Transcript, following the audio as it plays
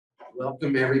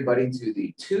Welcome everybody to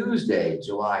the Tuesday,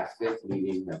 July 5th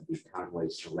meeting of the Conway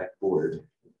Select Board.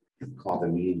 Call the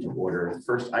meeting to order. The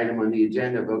first item on the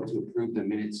agenda, vote to approve the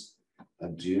minutes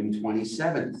of June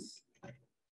 27th. Our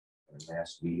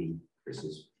last meeting,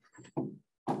 Chris's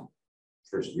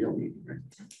first real meeting, right?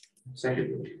 Second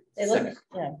real meeting. They look,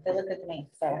 yeah, they look good to me.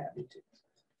 So I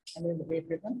move that we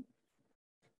approve them.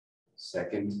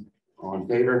 Second, all in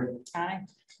favor? Aye.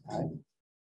 Aye.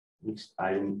 Next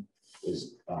item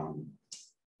is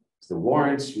the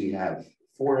warrants. We have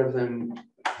 4 of them.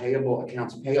 Payable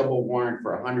accounts payable warrant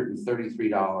for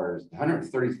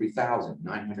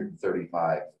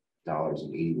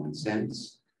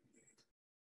 $133,935.81,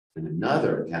 and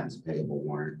another accounts payable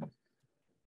warrant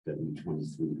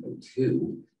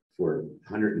W2302 for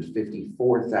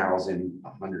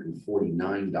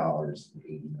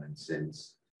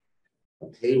 $154,149.89. A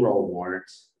payroll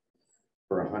warrant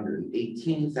for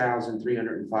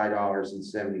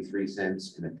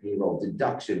 $118,305.73, and a payroll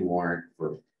deduction warrant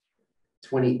for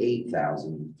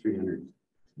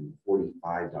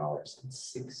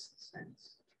 $28,345.06.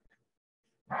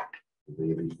 Do we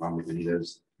have any problem with any of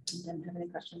those? Didn't have any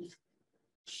questions.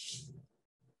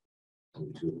 To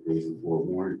approve the 4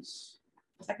 warrants.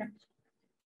 Second.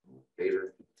 All in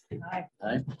favor? Aye.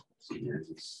 Aye. See, there's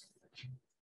this.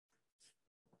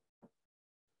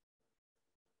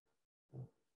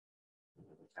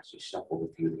 Actually shuffled a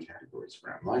few of the categories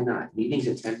around. Why not? Meetings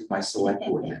attended by select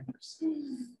board members.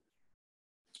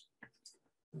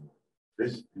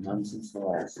 Chris? None since the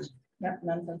last. Yep,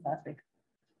 none since last week.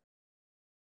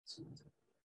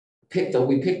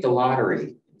 We picked the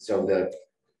lottery. So the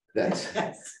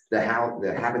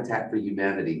Habitat for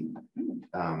Humanity.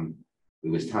 It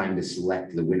was time to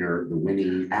select the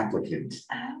winning applicant.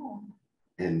 Oh.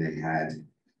 And they had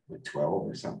what, 12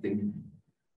 or something.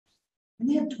 And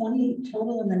they have 28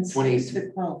 total, and then 6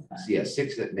 that qualify. Yeah,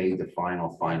 6 that made the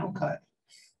final cut.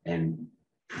 And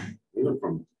they were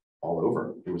from all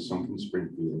over. There was some from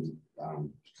Springfield,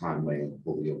 Conway,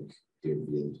 Holyoke,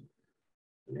 Deerfield.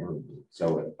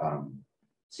 So it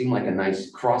seemed like a nice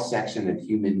cross section of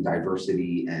human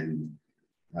diversity and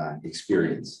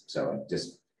experience. So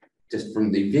just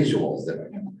from the visuals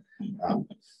that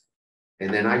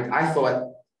and then I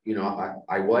thought, you know,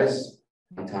 I was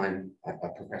one time a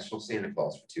professional Santa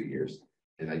Claus for 2 years,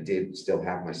 and I did still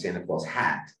have my Santa Claus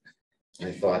hat. And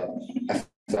I thought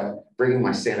bringing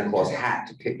my Santa Claus hat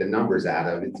to pick the numbers out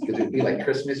of it, because it'd be like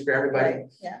Christmas for everybody.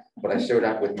 Right. Yeah. But I showed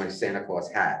up with my Santa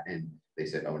Claus hat, and they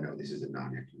said, "Oh no, this is a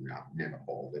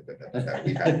non-ecumenical."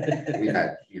 We've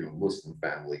had you know, Muslim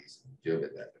families do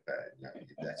it.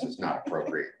 That's just not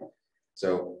appropriate.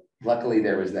 So luckily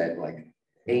there was that like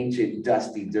ancient,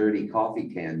 dusty, dirty coffee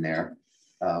can there.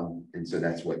 And so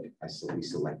that's what we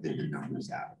selected the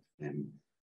numbers out. And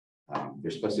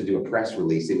they're supposed to do a press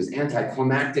release. It was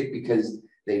anticlimactic because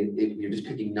you're just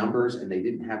picking numbers, and they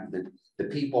didn't have the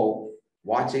people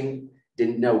watching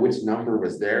didn't know which number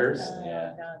was theirs.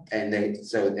 Yeah. And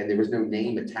there was no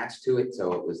name attached to it.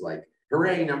 So it was like,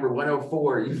 hooray, number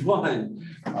 104, you've won.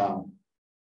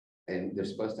 And they're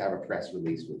supposed to have a press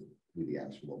release with who the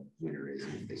actual winner is,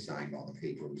 and if they signed all the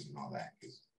papers and all that,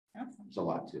 because there's a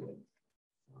lot to it.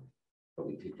 But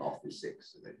we picked all through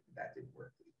 6, so that didn't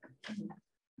work.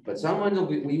 But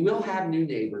we will have new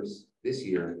neighbors this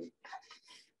year.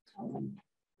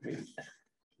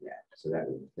 Yeah, so that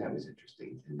was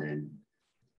interesting. And then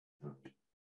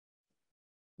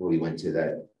we went to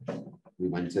the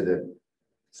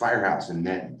firehouse and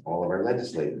met all of our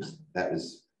legislators.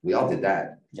 We all did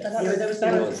that. That was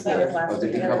last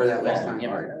Did we week. cover that last time? Yeah.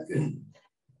 All right, good.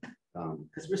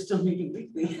 Because we're still meeting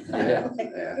weekly. Yeah,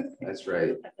 that's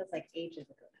right. That feels like ages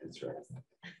ago. That's right.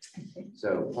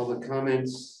 So public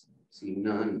comments, see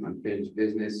none. Unfinished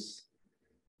business,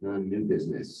 none. New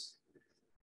business.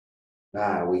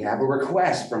 We have a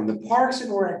request from the Parks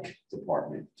and Rec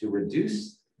Department to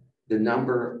reduce the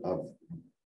number of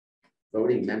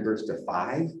voting members to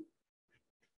 5.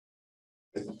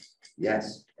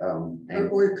 Yes.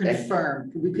 Or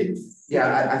confirm. We could.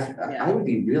 Yeah, I would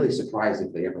be really surprised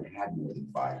if they ever had more than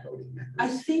 5 voting members. I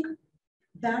think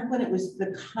back when it was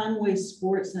the Conway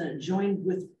Sports and it joined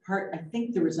with I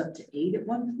think there was up to 8 at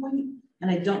one point, and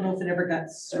I don't know if it ever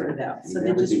got sorted out. So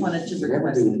they just wanted to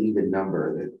request. Never do an even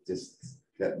number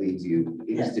that leaves you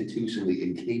institutionally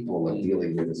incapable of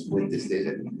dealing with a split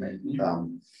decision.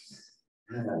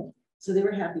 So they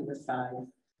were happy with 5,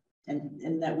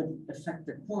 and that would affect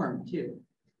their quorum too.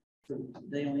 So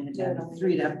they only had to have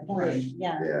 3 to have a quorum.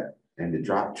 Yeah. Yeah, and to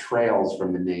drop trails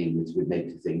from the name, which would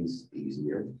make things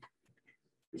easier,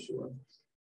 for sure.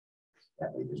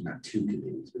 That way there's not 2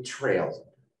 committees, but trails.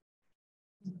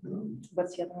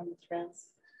 What's the other one, the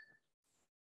trails?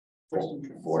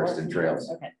 Forest and Trails,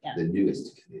 Okay, yeah. the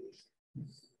newest committee.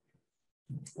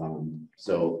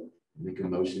 So make a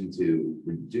motion to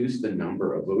reduce the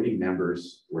number of voting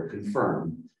members, or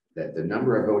confirm that the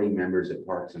number of voting members at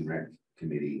Parks and Rec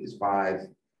Committee is 5,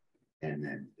 and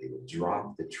that they will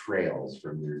drop the trails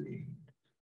from their name.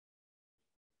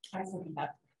 I was thinking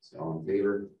that. So all in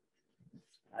favor?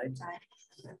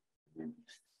 The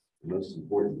most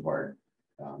important part,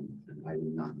 and I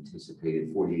did not anticipate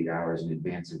it 48 hours in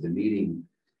advance of the meeting.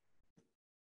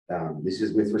 This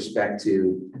is with respect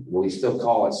to, well, we still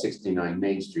call it 69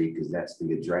 Main Street because that's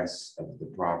the address of the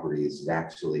property. It's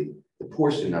actually the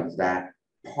portion of that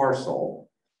parcel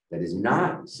that is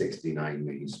not 69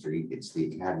 Main Street. It's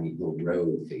the Academy Hill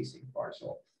Road facing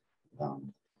parcel.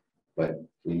 But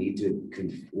we need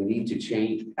to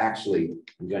change. Actually,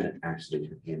 I'm going to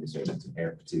actually hand this over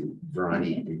to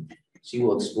Veronique. She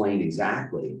will explain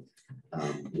exactly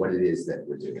what it is that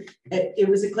we're doing. It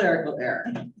was a clerical error.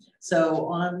 So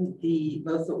on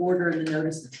both the order and the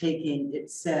notice of taking,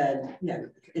 it said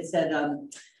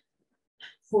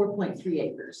 4.3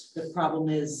 acres. The problem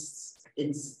is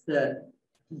the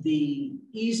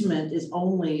easement is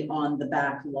only on the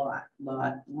back lot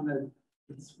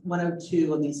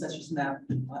 102 on the assessor's map,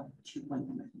 2.1,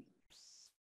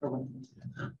 or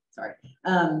 1.2, sorry,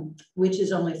 which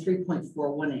is only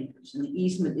 3.41 acres, and the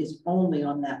easement is only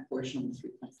on that portion of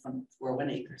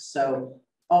 3.41 acres. So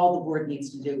all the board needs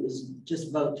to do is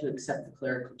just vote to accept the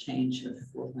clerical change of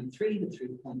 4.3 to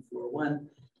 3.41,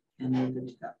 and we're good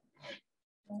to go.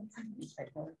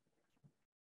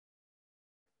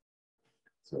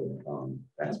 So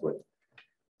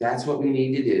that's what we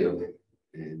need to do,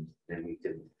 and then we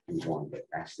can move on. But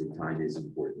actually, time is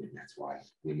important, and that's why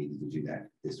we needed to do that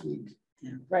this week.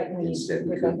 Yeah. Right. We both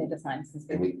need to sign since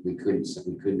we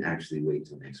couldn't actually wait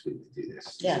till next week to do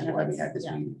this. Yeah, this is why we had this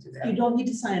meeting today. You don't need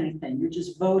to sign anything. You're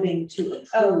just voting to approve.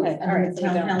 Oh, okay. And all right. the So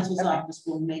town we don't- council's okay. office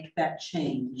will make that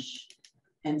change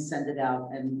and send it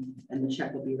out, and the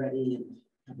check will be ready and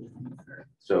everything.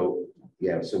 So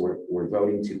yeah, so we're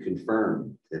voting to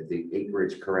confirm that the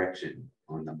acreage correction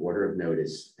on the order of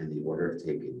notice and the order of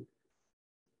taking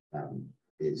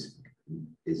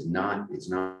it's not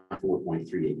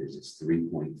 4.3 acres, it's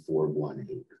 3.41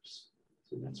 acres.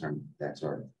 So that's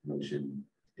our motion,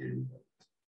 and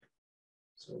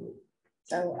so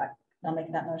I'll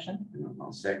make that motion.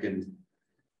 I'll second.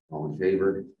 All in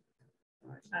favor?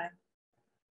 Aye.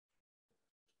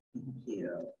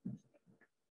 Yeah.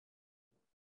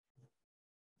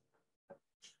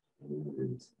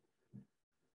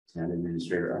 Town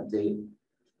administrator update.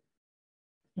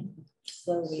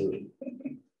 Slowly.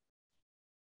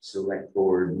 Select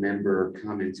board member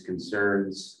comments,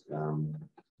 concerns.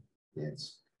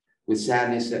 It's with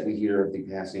sadness that we hear of the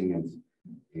passing of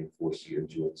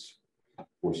George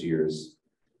Forcier's.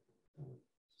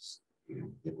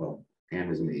 Well, Anne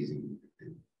was amazing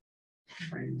and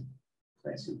trained,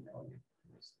 classy, elegant.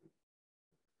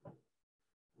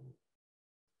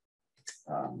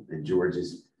 And George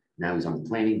is now he's on the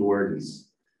planning board.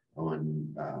 He's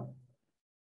on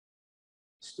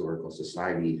Historical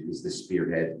Society, who's the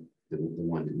spearhead, the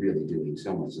one really doing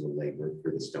so much of the labor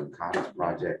for the Stone Cottage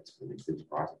project, for the Eclipse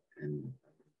project, and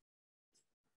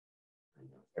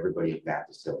everybody at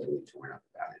Baptist Hill is really torn up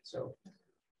about it. So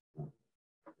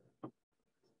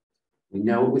we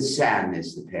know with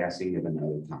sadness the passing of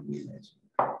another communist.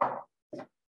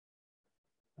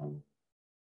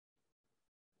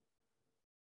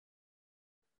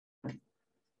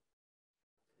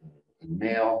 In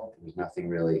mail, there's nothing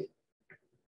really.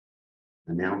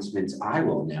 Announcements. I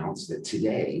will announce that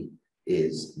today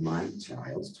is my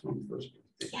child's 21st birthday.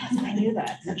 Yes, I knew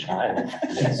that. Your child.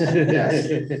 Yes, yes.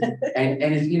 And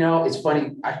it's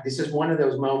funny. This is one of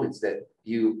those moments that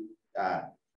you,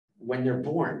 when they're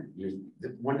born,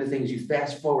 one of the things you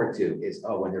fast forward to is,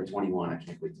 oh, when they're 21, I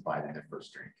can't wait to buy them their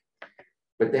first drink.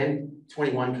 But then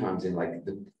 21 comes and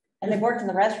And they've worked in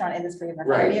the restaurant industry for 5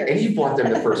 right, years. and you bought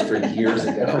them the first drink years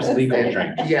ago. First legal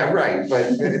drink. Yeah, right.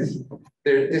 But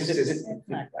this is It's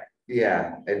not quite.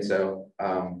 yeah, and so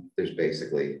there's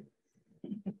basically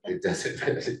it doesn't.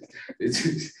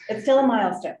 It's still a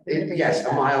milestone. yes,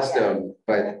 a milestone,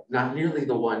 but not nearly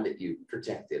the one that you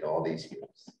protected all these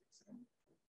years.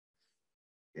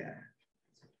 Yeah.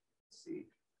 Let's see.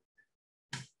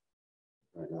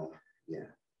 But yeah,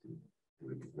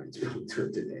 we went through it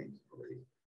today.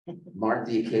 Marked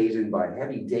the occasion by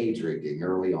heavy day drinking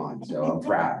early on, so I'm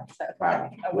proud.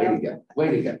 Proud. Way to go.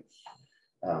 Way to go.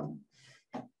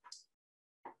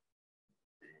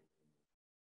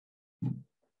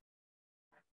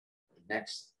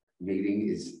 Next meeting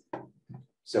is,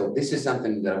 so this is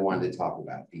something that I wanted to talk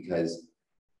about because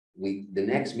the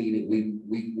next meeting,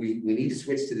 we need to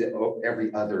switch to the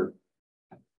every other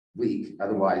week.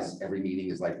 Otherwise, every meeting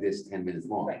is like this, 10 minutes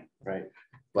long. Right.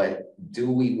 But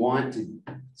do we want to,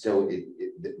 so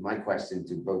my question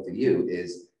to both of you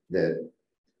is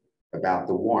about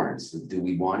the warrants. Do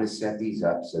we want to set these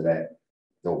up so that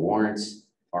the warrants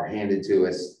are handed to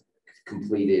us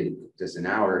completed just an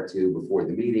hour or two before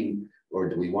the meeting, or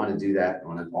do we want to do that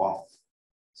on an off,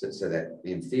 so that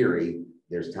in theory,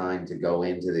 there's time to go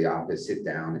into the office, sit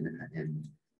down and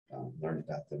learn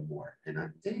about them more? And I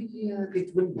think, yeah,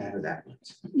 it wouldn't matter that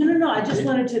much. No. I just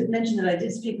wanted to mention that I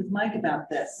did speak with Mike about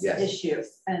this Yes. issue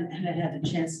and I had a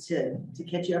chance to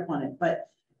catch you up on it. But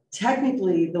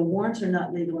technically, the warrants are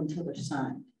not legal until they're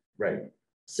signed. Right.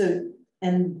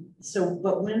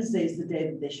 But Wednesday is the day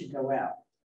that they should go out.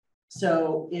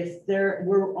 So if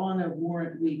we're on a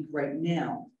warrant week right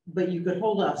now, but you could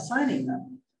hold off signing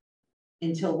them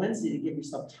until Wednesday to give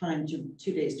yourself time 2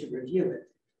 days to review it.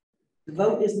 The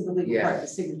vote isn't the legal part, the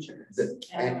signature.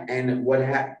 And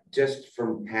just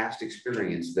from past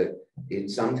experience, that it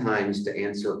sometimes to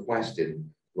answer a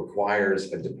question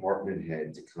requires a department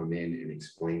head to come in and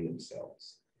explain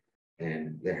themselves.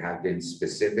 And there have been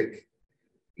specific,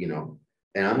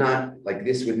 and I'm not like,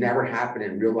 this would never happen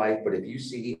in real life, but if you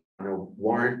see on a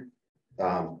warrant,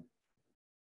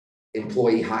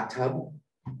 employee hot tub,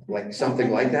 like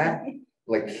something like that,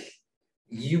 like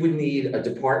you would need a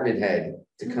department head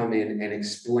to come in and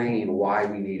explain why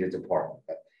we need a department.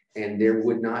 And there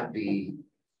would not be,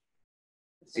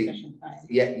 so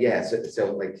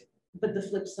like. But the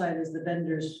flip side is the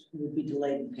vendors would be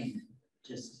delayed in payment,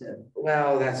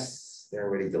 Well, they're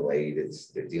already delayed.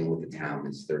 They're dealing with the town.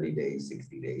 It's 30 days,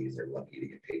 60 days. They're lucky to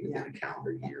get paid within a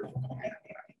calendar year.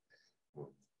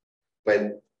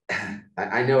 But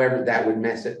I know that would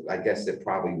mess it. I guess it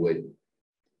probably would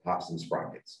pop some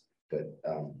sprockets, but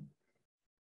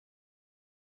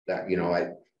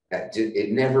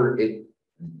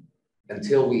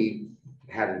until we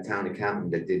had a town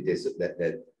accountant that did this,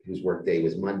 that whose work day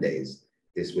was Mondays.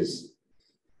 This was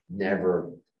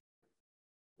never,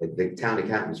 like, the town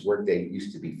accountant's work day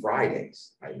used to be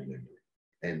Fridays, I remember.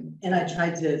 And I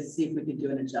tried to see if we could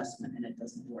do an adjustment and it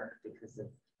doesn't work because of,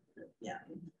 matter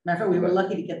of fact, we were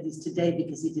lucky to get these today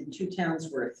because he did 2 towns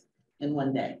worth in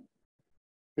one day.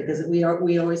 Because we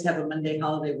always have a Monday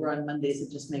holiday. We're on Mondays.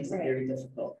 It just makes it very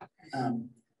difficult.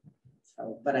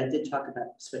 But I did talk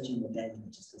about switching the day and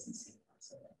it just doesn't seem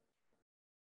possible.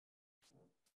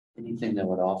 Anything that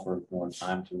would offer more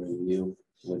time to review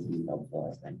would be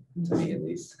helpful, I think, to me at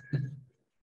least.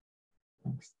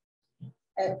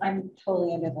 I'm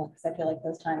totally ambivalent because I feel like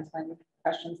those times when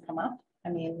questions come up, I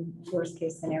mean, worst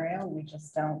case scenario, we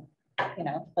just don't,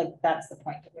 like that's the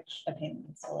point at which a payment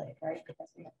is delayed, right?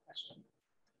 Because we have questions.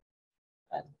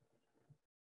 But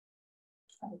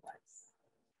otherwise,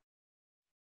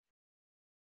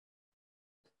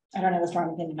 I don't have a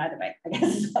strong opinion either way, I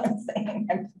guess is what I'm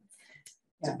saying.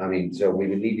 I mean, so we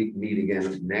would need to meet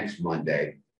again next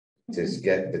Monday to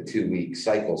get the 2-week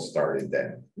cycle started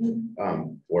then,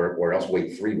 or else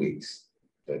wait 3 weeks.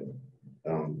 But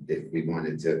if we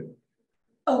wanted to.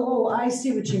 Oh, I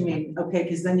see what you mean. Okay,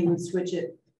 because then you would switch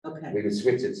it. Okay. We would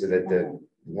switch it so that the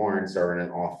warrants are in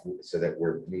an off, so that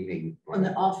we're meeting on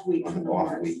the off week, on the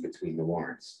off week between the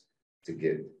warrants to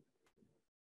get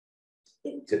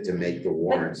to make the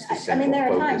warrants the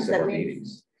central focus of our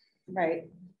meetings. Right.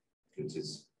 Which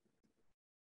is,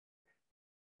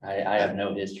 I have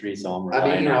no history, so I'm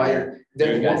relying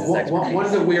one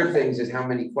of the weird things is how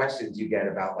many questions you get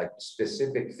about like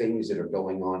specific things that are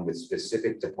going on with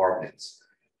specific departments,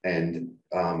 and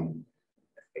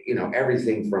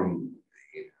everything from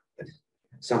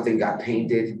something got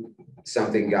painted,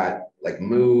 something got like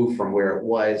moved from where it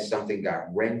was, something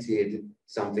got rented,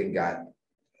 something got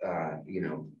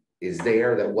is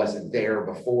there that wasn't there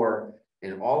before.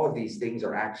 And all of these things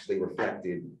are actually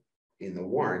reflected in the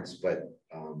warrants, but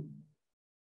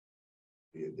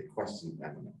the question, I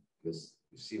don't know, you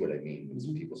see what I mean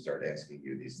when people start asking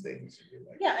you these things. And you're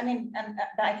like, yeah, I mean, and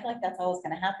I feel like that's always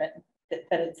going to happen. But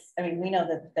it's, I mean, we know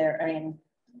that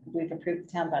we've approved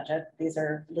the town budget. These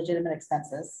are legitimate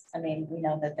expenses. I mean, we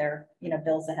know that they're,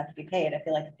 bills that have to be paid. I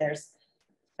feel like if there's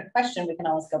a question, we can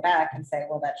always go back and say,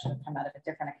 well, that should have come out of a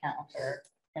different account, or,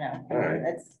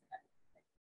 it's,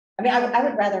 I mean, I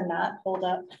would rather not hold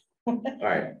up, all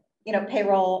right.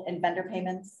 Payroll and vendor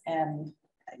payments, and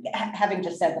having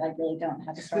just said that I really don't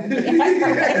have a strong opinion.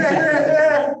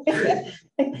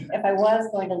 If I was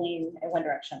going to lean in one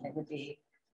direction, it would be,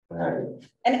 and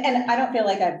I don't feel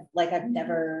like I've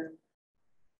never,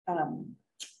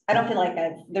 I don't feel like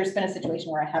there's been a situation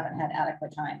where I haven't had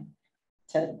adequate time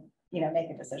to make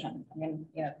a decision. I mean,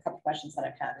 a couple of questions that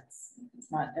I've had,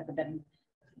 it's not ever been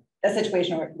a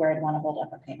situation where I'd want to hold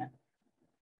up a payment.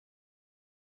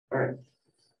 All right.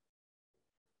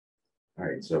 All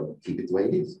right, so keep it the way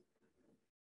it is.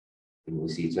 And we'll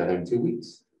see each other in 2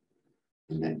 weeks.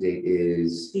 And that date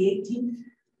is, The 18th,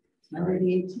 Monday,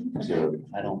 the 18th. so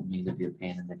I don't mean to be a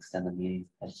pain and extend the meeting.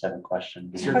 I just have a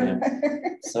question. Sure.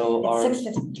 So our, It's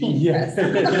 6:15. Yeah.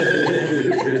 Chris.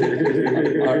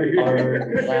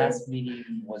 our last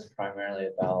meeting was primarily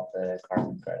about the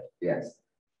carbon credit. yes,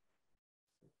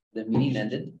 The meeting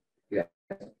ended. Yeah.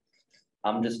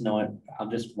 I'm just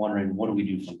wondering, what do we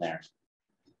do from there?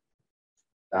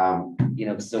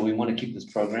 So we want to keep this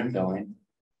program going.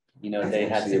 They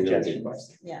had actually a really good suggestions.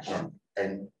 question. Yeah.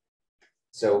 And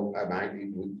so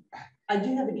I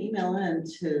do have an email in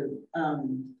to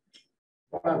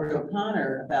Robert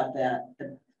O'Connor about that,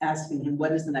 asking him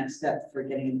what is the next step for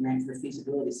getting a grant for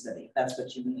feasibility study. That's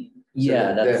what you mean.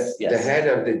 Yeah, So that's, the yes. head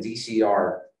of the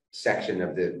DCR section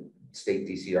of the state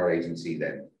DCR agency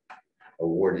that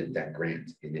awarded that grant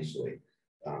initially,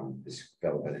 this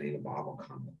fellow by the name of Bob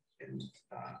O'Connor, and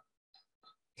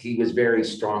he was very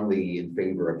strongly in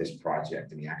favor of this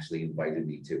project, and he actually invited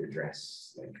me to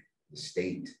address like the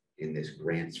state in this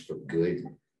Grants for Good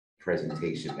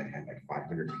presentation that had like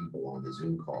 500 people on the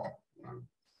Zoom call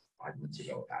 5 months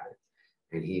ago about it.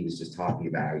 And he was just talking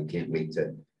about how he can't wait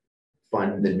to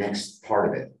fund the next part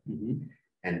of it. Mhm.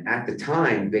 And at the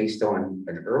time, based on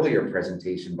an earlier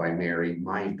presentation by Mary,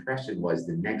 my impression was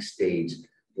the next stage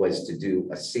was to do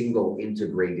a single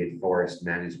integrated forest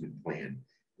management plan,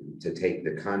 to take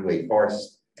the Conway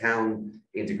Forest Town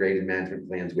integrated management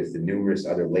plans with the numerous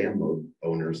other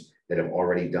landowners that have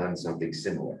already done something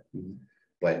similar. Mhm.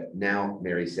 But now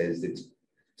Mary says it's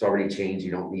already changed.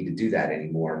 You don't need to do that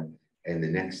anymore. And the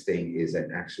next thing is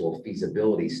an actual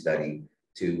feasibility study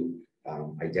to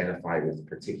identify with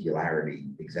particularity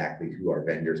exactly who our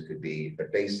vendors could be.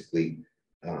 But basically,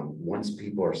 once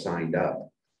people are signed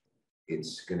up,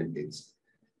 it's gonna be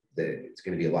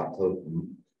a lot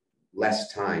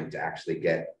less time to actually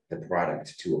get the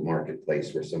product to a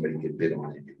marketplace where somebody could bid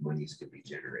on it and monies could be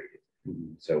generated.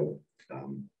 Mhm. So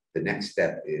the next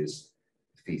step is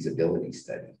feasibility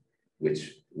study,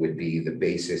 which would be the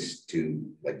basis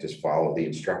to like just follow the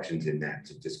instructions in that,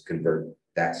 to just convert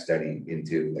that study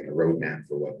into like a roadmap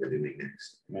for what we're doing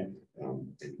next. Right.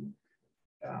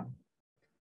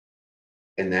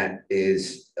 And that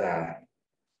is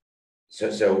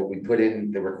so we put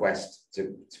in the request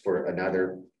for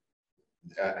another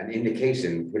an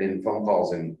indication, put in phone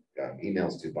calls and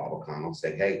emails to Bob O'Connell,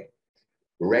 say, hey,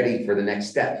 we're ready for the next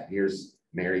step. Here's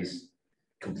Mary's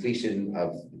completion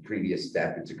of the previous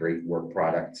step. It's a great work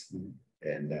product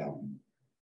and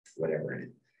whatever. And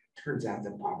it turns out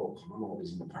that Bob O'Connell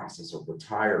is in the process of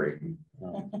retiring.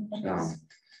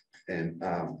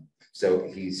 So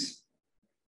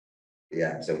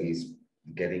he's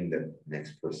getting the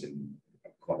next person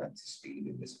caught up to speed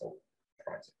in this whole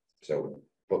project. So,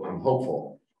 but I'm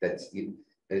hopeful that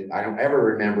I don't ever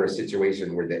remember a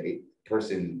situation where the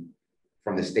person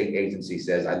from the state agency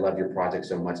says, I love your project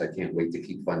so much, I can't wait to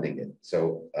keep funding it.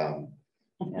 So,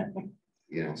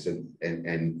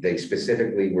 and they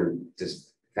specifically were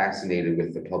just fascinated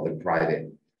with the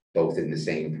public-private, both in the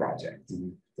same project,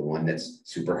 the one that's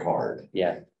super hard.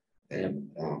 Yeah. And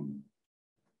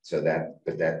so that's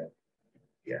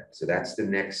the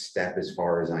next step as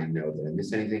far as I know. Did I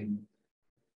miss anything?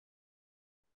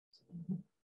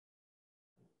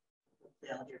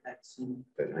 I'll get back soon.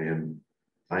 But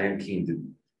I am keen to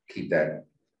keep that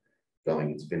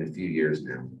going. It's been a few years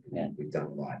now. Yeah. We've done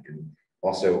a lot. And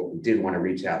also did want to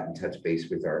reach out and touch base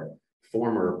with our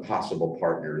former possible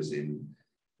partners in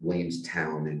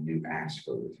Williamstown and New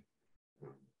Ashford.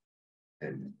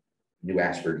 And New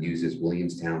Ashford uses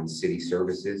Williamstown City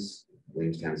Services.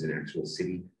 Williamstown is an actual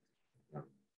city.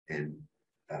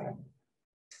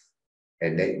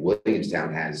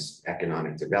 Williamstown has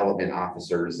economic development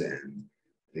officers and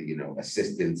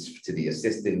assistants to the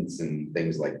assistants and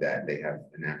things like that. They have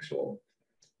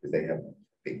they have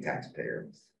big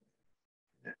taxpayers.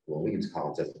 Well, Williams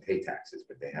College doesn't pay taxes,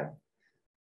 but they have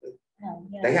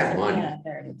They have money. Yeah,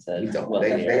 there it is. We don't.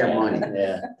 They have money.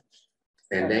 Yeah.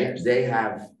 And they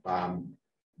have,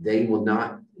 they will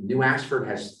not, New Ashford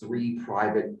has 3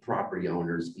 private property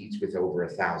owners, each with over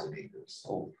 1,000 acres.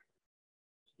 Oh.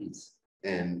 Jeez.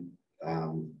 And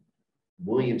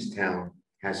Williamstown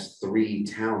has 3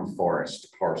 town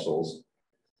forest parcels.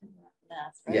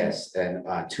 That's right. Yes, and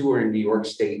 2 are in New York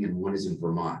State and 1 is in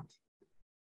Vermont.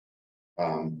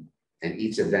 And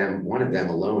each of them, one of them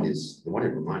alone is, the one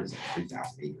in Vermont is like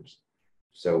 3,000 acres.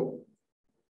 So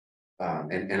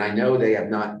and I know they have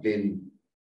not been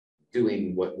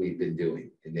doing what we've been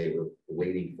doing, and they were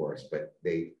waiting for us, but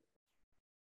they,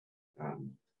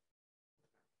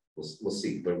 we'll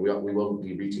see, but we will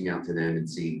be reaching out to them and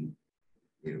seeing,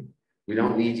 you know, we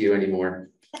don't need you anymore.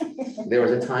 There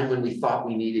was a time when we thought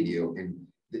we needed you, and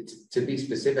to be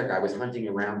specific, I was hunting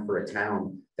around for a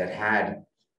town that had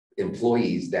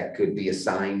employees that could be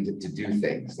assigned to do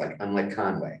things, like unlike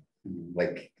Conway.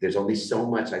 Like there's only so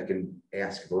much I can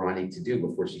ask Veronique to do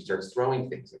before she starts throwing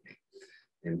things at me.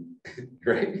 And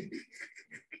right.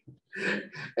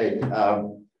 And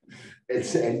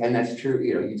and that's true,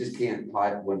 you know, you just can't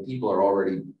pot when people are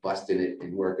already busting it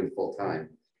and working full time.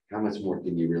 How much more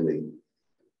can you really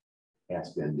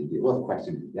ask them to do? Well, the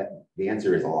question that the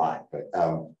answer is a lot, but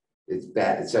it's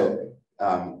bad. So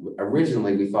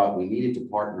originally we thought we needed to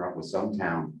partner up with some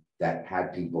town that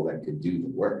had people that could do the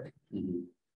work.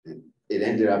 It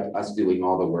ended up us doing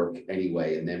all the work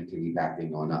anyway, and then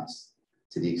piggybacking on us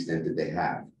to the extent that they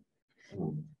have.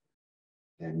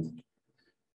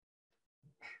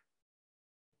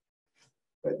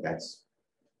 But that's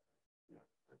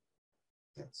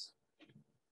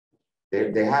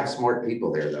they have smart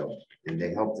people there though, and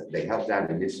they helped out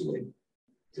initially,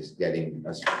 just getting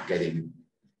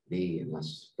me and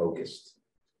us focused,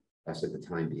 us at the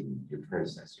time being your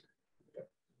predecessor.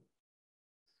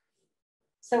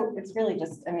 So it's really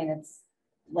just, I mean, it's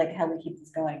like how we keep this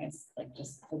going is like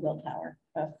just the willpower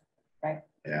of, right?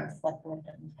 Yeah. Selectboard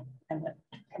and what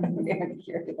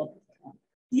hear people.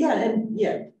 Yeah, and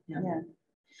yeah.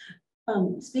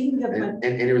 Speaking of and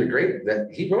it was great that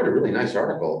he wrote a really nice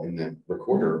article in the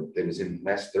Recorder that was in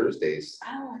last Thursday's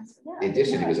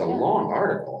edition. It was a long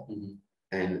article,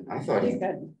 and I thought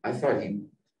he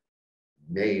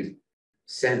made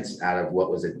sense out of what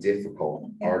was a difficult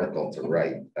article to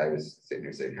write. I was sitting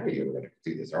there saying, how are you going to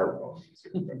do this article?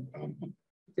 He did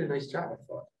a nice job, I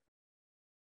thought.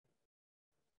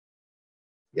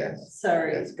 Yes.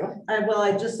 Sorry. Let's go. Well,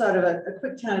 I just thought of a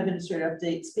quick town administrator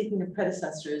update. Speaking of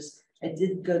predecessors, I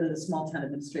did go to the small town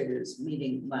administrators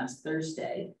meeting last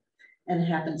Thursday and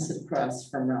happened to sit across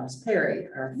from Ross Perry,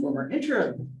 our former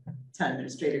interim town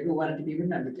administrator, who wanted to be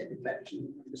remembered. Everybody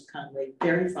remembers Conway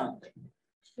very fondly.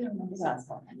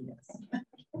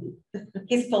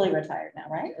 He's fully retired now,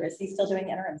 right? Or is he still doing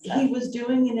interim stuff? He was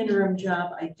doing an interim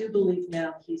job. I do believe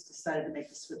now he's decided to make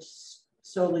the switch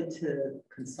solely to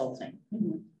consulting.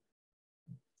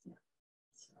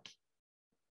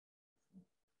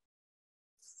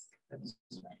 It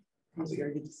was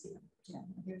very good to see him. Yeah,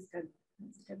 he was good.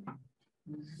 It's good.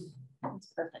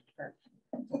 It's perfect for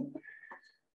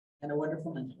And a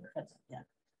wonderful mentor. yeah.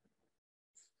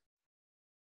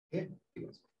 Yeah, he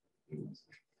was.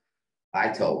 I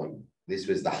told him this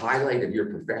was the highlight of your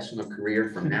professional career.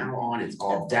 From now on, it's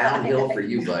all downhill for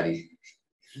you, buddy.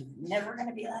 Never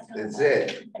gonna be like That's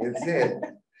it. That's it.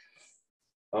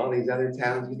 All these other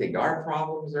towns, you think our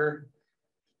problems are?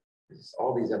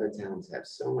 All these other towns have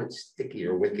so much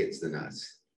stickier wickets than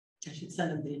us. I should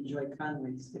send him the Enjoy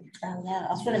Conway sticker. Oh yeah,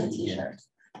 I'll send him a t-shirt.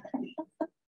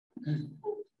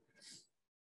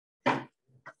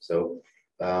 So,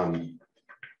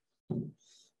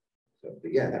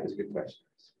 but yeah, that was a good question.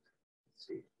 Let's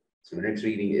see. So the next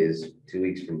meeting is 2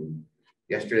 weeks from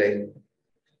yesterday.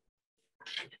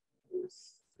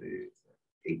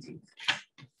 18th.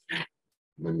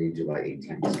 Monday, July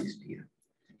 18th, 6 p.m.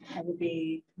 I would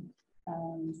be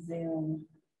Zoom,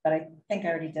 but I think I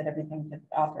already did everything to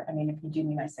offer. I mean, if you do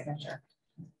need my signature,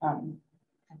 I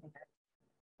think,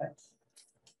 but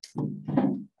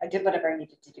I did whatever I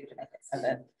needed to do to make it so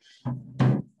that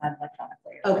I'm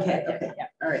electronically. Okay, okay, yeah,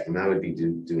 all right. And I would be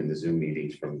doing the Zoom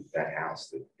meetings from that house.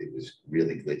 That it was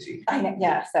really glitchy. I know,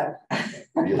 yeah. So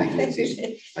really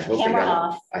glitchy. I hope camera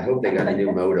off. I hope they got a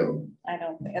new modem. I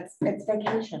don't think it's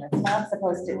vacation. It's not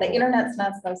supposed to. The internet's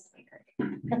not supposed to be great.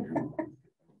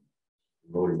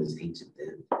 Modem is ancient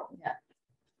then. Yeah.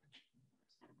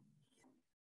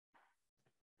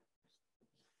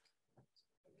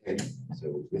 Okay,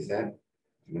 so with that,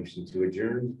 motion to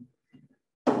adjourn.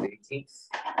 The 18th.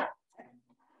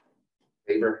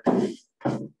 Favor?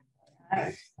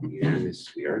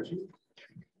 Unanimous. We are adjourned.